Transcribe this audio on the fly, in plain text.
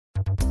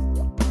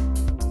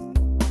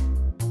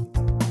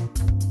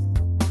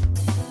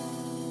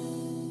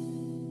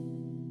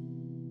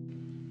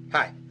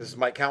This is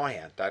Mike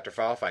Callahan, Dr.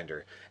 File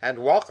Finder, and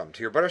welcome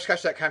to your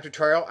Butterscotch.com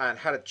tutorial on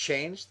how to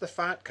change the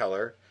font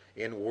color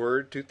in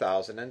Word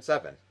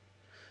 2007.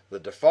 The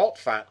default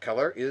font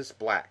color is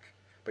black,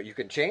 but you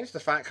can change the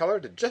font color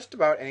to just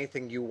about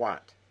anything you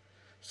want.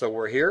 So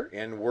we're here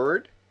in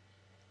Word.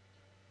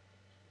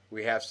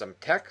 We have some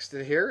text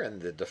in here in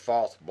the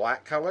default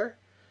black color.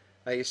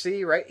 Now you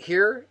see right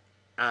here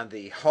on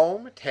the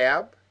Home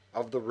tab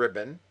of the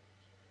ribbon,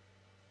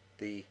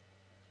 the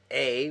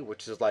A,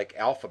 which is like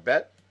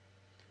alphabet,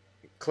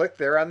 click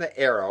there on the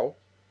arrow.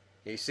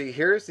 You see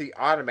here's the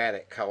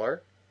automatic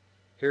color,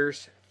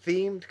 here's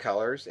themed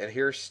colors, and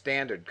here's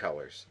standard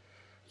colors.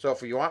 So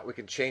if we want, we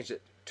can change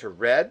it to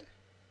red,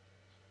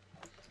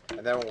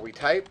 and then when we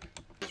type,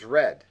 it's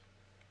red.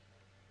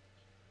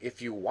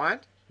 If you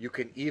want, you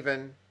can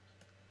even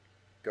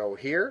go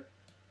here,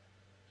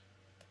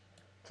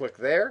 click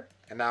there,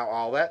 and now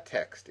all that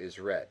text is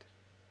red.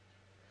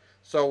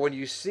 So when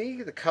you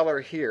see the color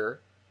here,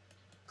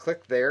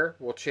 click there,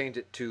 we'll change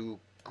it to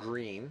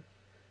green.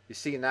 You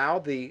see now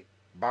the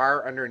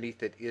bar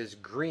underneath it is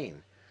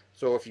green.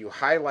 So if you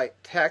highlight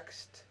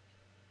text,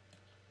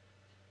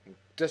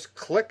 just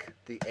click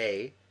the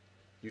A,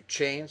 you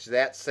change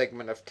that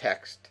segment of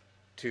text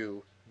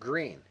to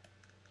green.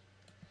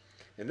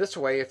 In this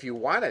way, if you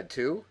wanted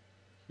to,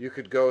 you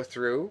could go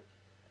through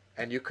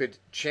and you could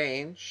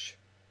change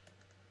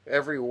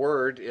every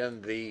word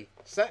in the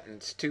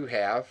sentence to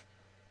have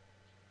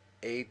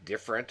a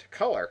different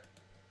color.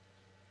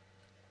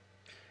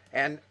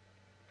 And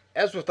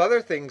as with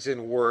other things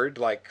in Word,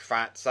 like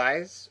font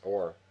size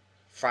or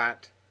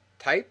font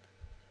type,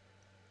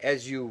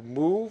 as you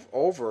move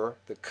over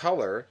the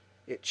color,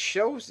 it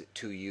shows it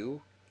to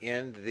you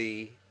in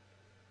the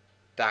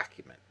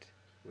document,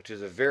 which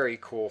is a very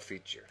cool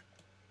feature.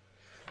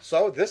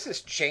 So this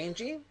is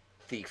changing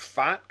the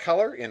font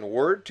color in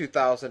Word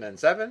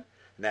 2007, and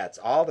that's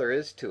all there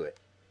is to it.